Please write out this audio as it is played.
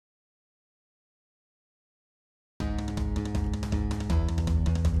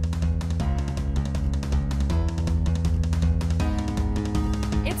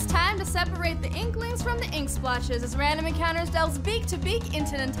separate the inklings from the ink splotches as Random Encounters delves beak to beak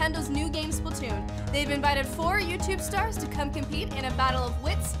into Nintendo's new game Splatoon. They've invited 4 YouTube stars to come compete in a battle of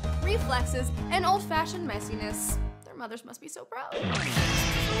wits, reflexes, and old-fashioned messiness. Their mothers must be so proud.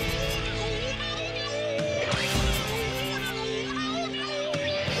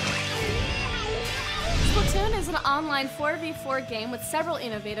 Splatoon is an online 4v4 game with several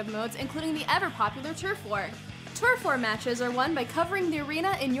innovative modes, including the ever-popular Turf War. Turf War matches are won by covering the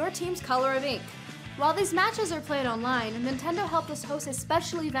arena in your team's color of ink. While these matches are played online, Nintendo helped us host a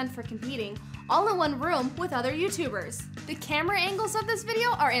special event for competing, all in one room with other YouTubers. The camera angles of this video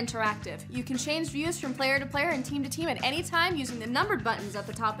are interactive. You can change views from player to player and team to team at any time using the numbered buttons at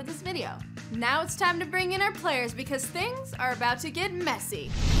the top of this video. Now it's time to bring in our players because things are about to get messy.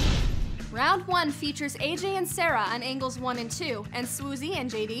 Round 1 features AJ and Sarah on angles 1 and 2, and Swoozie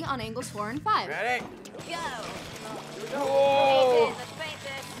and JD on angles 4 and 5. Ready? Go! Whoa! Let's paint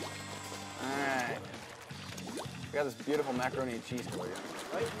this. Alright. We got this beautiful macaroni and cheese color again.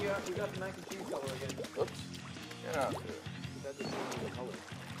 Right, we got the mac and cheese color again. Oops. Get out. We got the same color.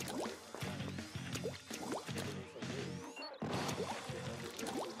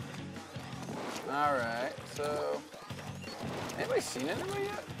 Alright, so... Anybody seen anybody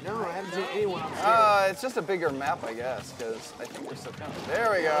yet? No, I haven't seen anyone. I'm scared. It's just a bigger map, I guess, because I think they're still coming.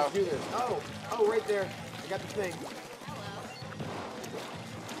 There we go. Let's do this. Oh, right there. I got the thing.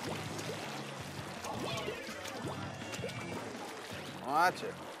 Watch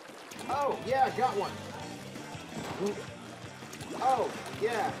it. Oh, yeah, got one. Oh,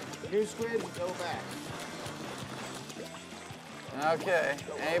 yeah. New squid, go back. Okay.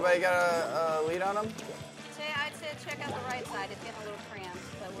 Anybody got a lead on them? I'd say check out the right side. It's getting a little cramped.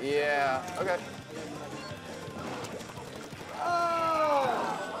 So Yeah. Okay. Oh!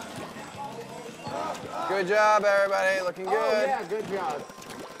 Good job, everybody. Looking good. Oh, yeah, good job.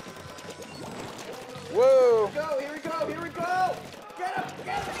 Woo! Here we go, here we go! Get him!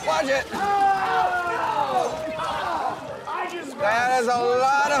 Watch it! Oh! I just That is a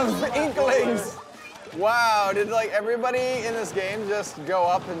lot of inklings. Wow, did like everybody in this game just go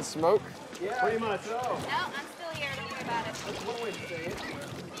up and smoke? Yeah, pretty much. No, I'm still here. Don't worry about it. That's one way to say it.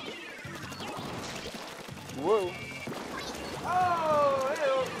 Woo. Oh,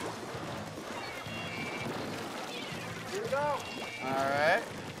 ew. Here we go. All right.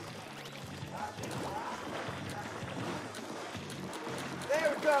 There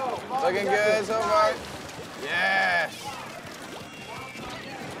we go. Mom, Looking we got good this. so far. Yes.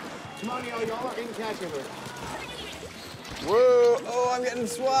 Come on, y'all are incalculable. Woo. Oh, I'm getting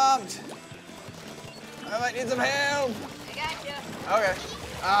swamped. I might need some help. I got you. Okay.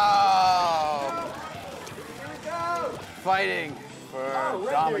 Oh. Here we go. Fighting for Oh,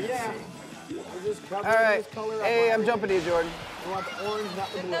 right dominance. there, yeah. We're just covering All right. this color up. Hey, I'm jumping to you, Jordan. We want the orange, not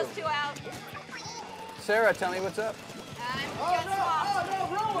the Get blue. those two out. Sarah, tell me what's up. I'm Oh, getting swamped. no,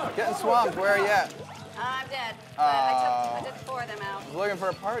 roller. Getting swamped. Where are you at? I'm dead. But I took 4 of them out. I was looking for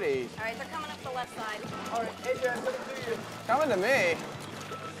a party. All right, they're coming up the left side. All right, AJ, I'm going to do you. Coming to me.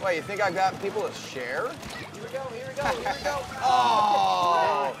 Wait, you think I've got people to share? Here we go, here we go, here we go.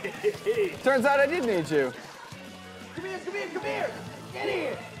 Oh! Turns out I did need you. Come here, come here, come here. Get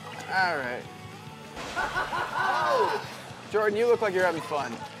here. All right. Jordan, you look like you're having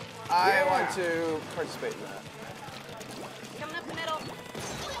fun. I want to participate in that. Coming up the middle.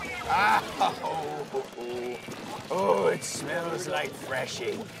 Oh, it smells like fresh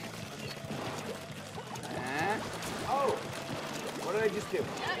ink. Oh, what did I just do?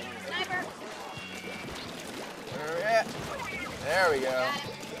 Sniper. Where are we at? There we go. Got it.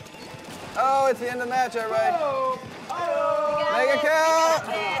 Oh, it's the end of the match, everybody. Oh, Make it count.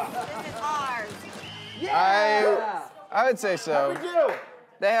 This is ours. yeah. I would say so. How'd we do?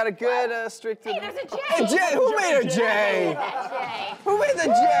 They had a good streak to Hey, there's a J. A J? Who made a J? J. Who made the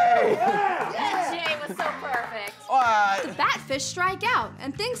J? That J was so perfect. What? Batfish strike out,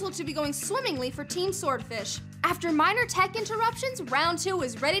 and things look to be going swimmingly for Team Swordfish. After minor tech interruptions, round 2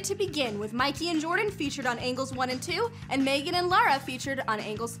 is ready to begin with Mikey and Jordan featured on angles 1 and 2, and Megan and Lara featured on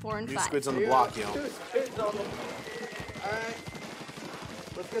angles 4 and 5. New squids on the block, yo. All right.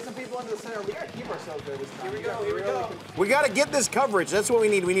 Let's get some people into the center. We gotta keep ourselves there this time. Here we go, here we go. We gotta get this coverage. That's what we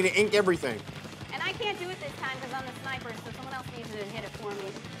need. We need to ink everything. And I can't do it this time because I'm the sniper, so someone else needs to hit it for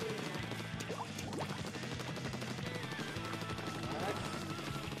me.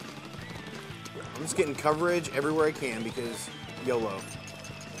 I'm just getting coverage everywhere I can because YOLO.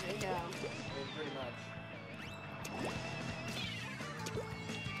 There you go. Pretty much.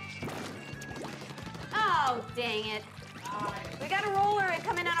 Oh, dang it. We got a roller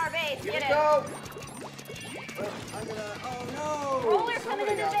coming on our base. Here Get we it. go. I'm gonna, oh no. Roller's coming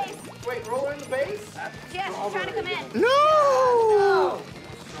into base. Wait, roller in the base? Yes, he's trying to come in. No! No!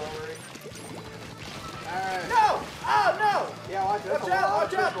 Strawberry. Alright. No! Oh, no! Yeah, watch it. Watch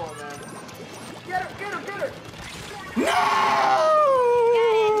out, watch out. Get her, get her, get her! No!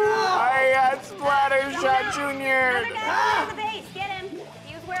 I got Splattershot Jr. Another guy in the base. Get him.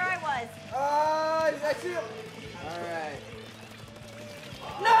 He was where I was. I see him. Alright.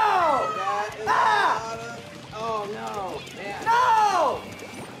 No! That is Ah! oh no. Man. No!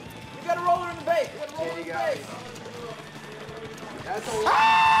 You got a roller in the base. You got a roller in the base. That's a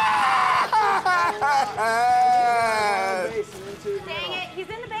lot. Dang it. He's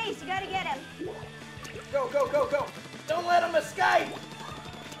in the base. You got to get him. Go, go, go, go. Don't let him escape.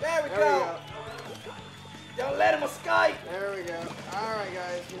 There we There go. we go. Don't let him escape. There we go. All right,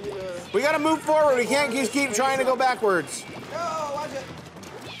 guys. We need to We gotta move forward. We can't just keep trying to go backwards. go. Watch it.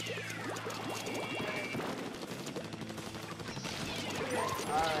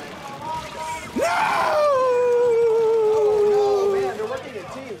 No! Oh man, they're working in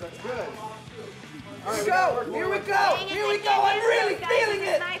teams. That's good. All right, Here we go. Here we go. Dang it, Here we they go. can't I'm use really those guys. feeling He's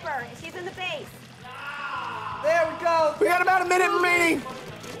a it. Sniper. She's in the base. There we go. We got about a minute remaining.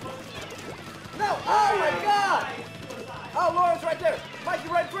 No. Oh my God. Oh, Laura's right there. Mikey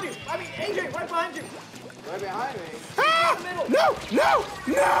right in front of you. I mean, AJ right behind you. Right behind me. Ah! In the middle. No! No!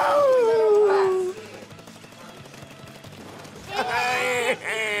 No!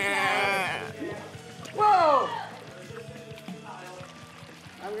 Whoa.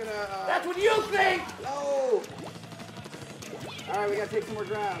 I'm gonna. That's what you think. No. All right, we gotta take some more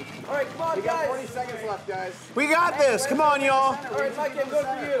ground. All right, come on, We got guys. 40 seconds left, guys. We got this. Come on, y'all. All right, Mikey, I'm going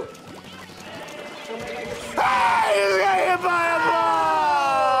for you. Ah, he's got hit by a ball.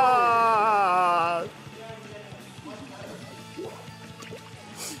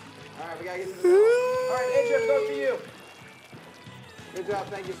 All right, we gotta get to the middle. All right, AJ, I'm going for you. Good job,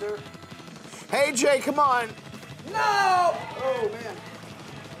 thank you, sir. Hey, Jay, come on. No. Oh man.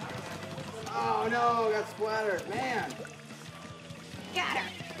 Oh no, got splattered. Man. Got her.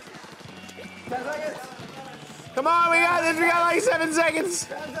 10 seconds. Come on, we got this. We got like 7 seconds.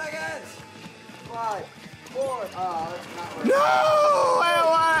 10 seconds. 5, 4. Oh, that's not working. No! I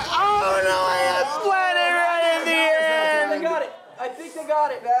don't want it. Oh, no, I got splattered right at the They end. got it. I think they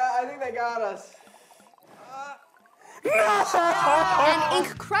got it. Yeah, I think they got us. An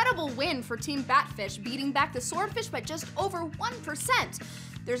incredible win for Team Batfish, beating back the Swordfish by just over 1%.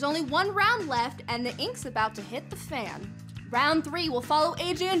 There's only one round left, and the ink's about to hit the fan. Round 3 will follow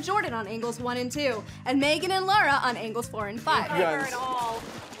AJ and Jordan on angles 1 and 2, and Megan and Lara on angles 4 and 5. Guns. At all.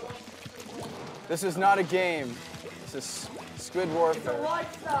 This is not a game. This is squid It's a warfare.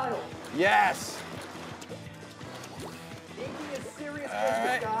 lifestyle. Yes. Inking is serious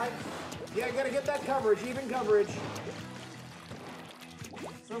right. business, guys. Yeah, you gotta get that coverage, even coverage.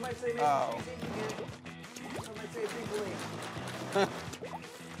 Some might say maybe Oh. it's inking it. Some might say it's inking.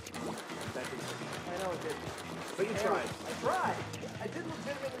 I know it did. But you tried. I tried. I did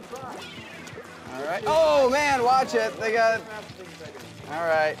legitimately try. All right. Oh man, watch it. They got. All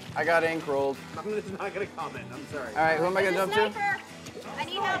right, I got ink rolled. I'm just not gonna comment. I'm sorry. All right, who am I There's gonna a jump to? sniper. I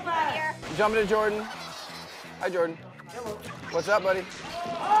need help out here. Jumping to Jordan. Hi, Jordan. Hello. What's up, buddy?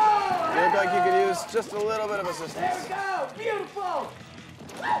 Oh, You look like you could use just a little bit of there assistance. we go. Beautiful. All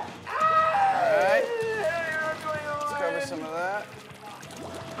right. Let's cover some of that.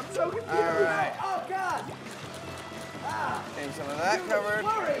 I'm so confused. All right. Oh, God. Getting some of that covered.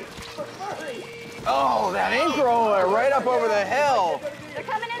 Flurry. Flurry. Oh, that ink roller right up over the hill. They're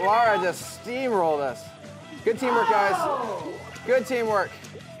coming in. Laura just steamrolled us. Good teamwork, guys. Good teamwork.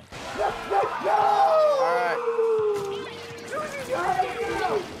 All right.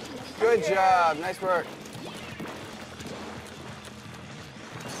 Good job. Nice work.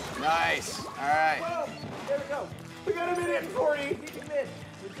 Nice. All right. Well, there we go. We got a minute and 40. Keep it mid.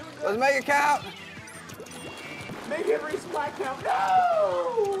 We're doing good. Let's make it count. Make every splat count.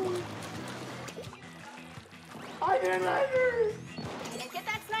 No! I didn't either. Get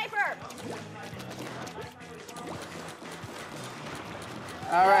that sniper.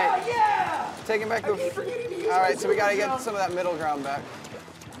 All right. Oh, yeah! Taking back the. I keep forgetting to use All right, so we got to my get some of that middle ground back.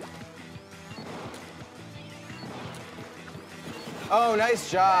 Oh, nice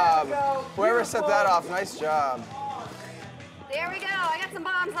job. There we go. Whoever set that Beautiful. off, nice job. There we go. I got some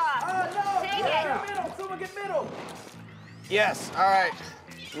bombs off. Oh, no! Take Get it. middle. Someone get middle. Yes, all right.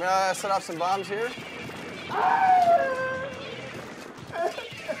 I'm gonna set off some bombs here.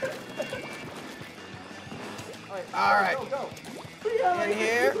 All right. Go, go. In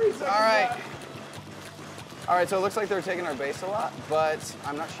here. All right. All right, so it looks like they're taking our base a lot, but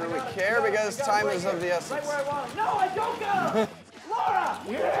I'm not sure we care because time is of the essence. Right where I want him. No, I don't go! Lara!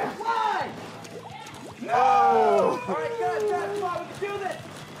 Yeah. Slide! No! All right, good. Come on, we can do this.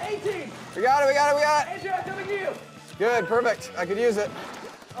 18. We got it, we got it, we got it. Andrew, I'm coming to you. Good, perfect. I could use it.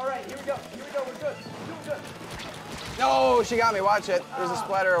 All right, here we go. Here we go. We're good. We're doing good. No, she got me. Watch it. There's a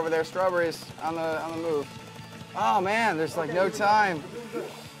splatter over there. Strawberries on the move. Oh man, there's like no time. Doing good.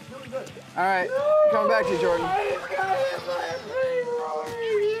 Doing good. All right, coming back to you, Jordan.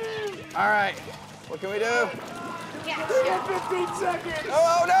 All right, what can we do? Yeah. 15 seconds.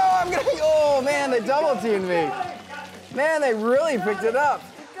 Oh no, I'm gonna. Oh man, they double teamed me. Man, they really picked it up.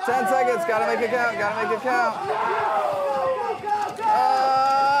 10 seconds. Gotta make it count. Gotta make it count. Go, go, go!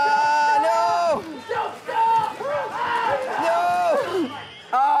 No! Don't stop! No!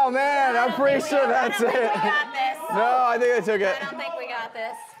 Oh man, I'm pretty sure that's I don't think it. we got this. No, I think I took it. I don't think we got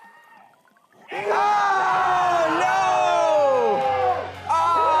this. Oh no!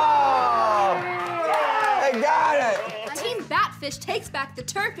 Oh! They got it. Team Batfish takes back the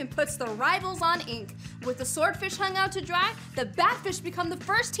turf and puts the rivals on ink. With the Swordfish hung out to dry, the Batfish become the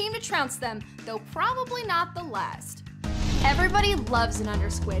first team to trounce them, though probably not the last. Everybody loves an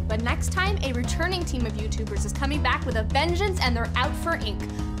undersquid, but next time a returning team of YouTubers is coming back with a vengeance and they're out for ink.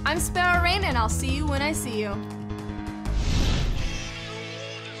 I'm Sparrow Rain, and I'll see you when I see you.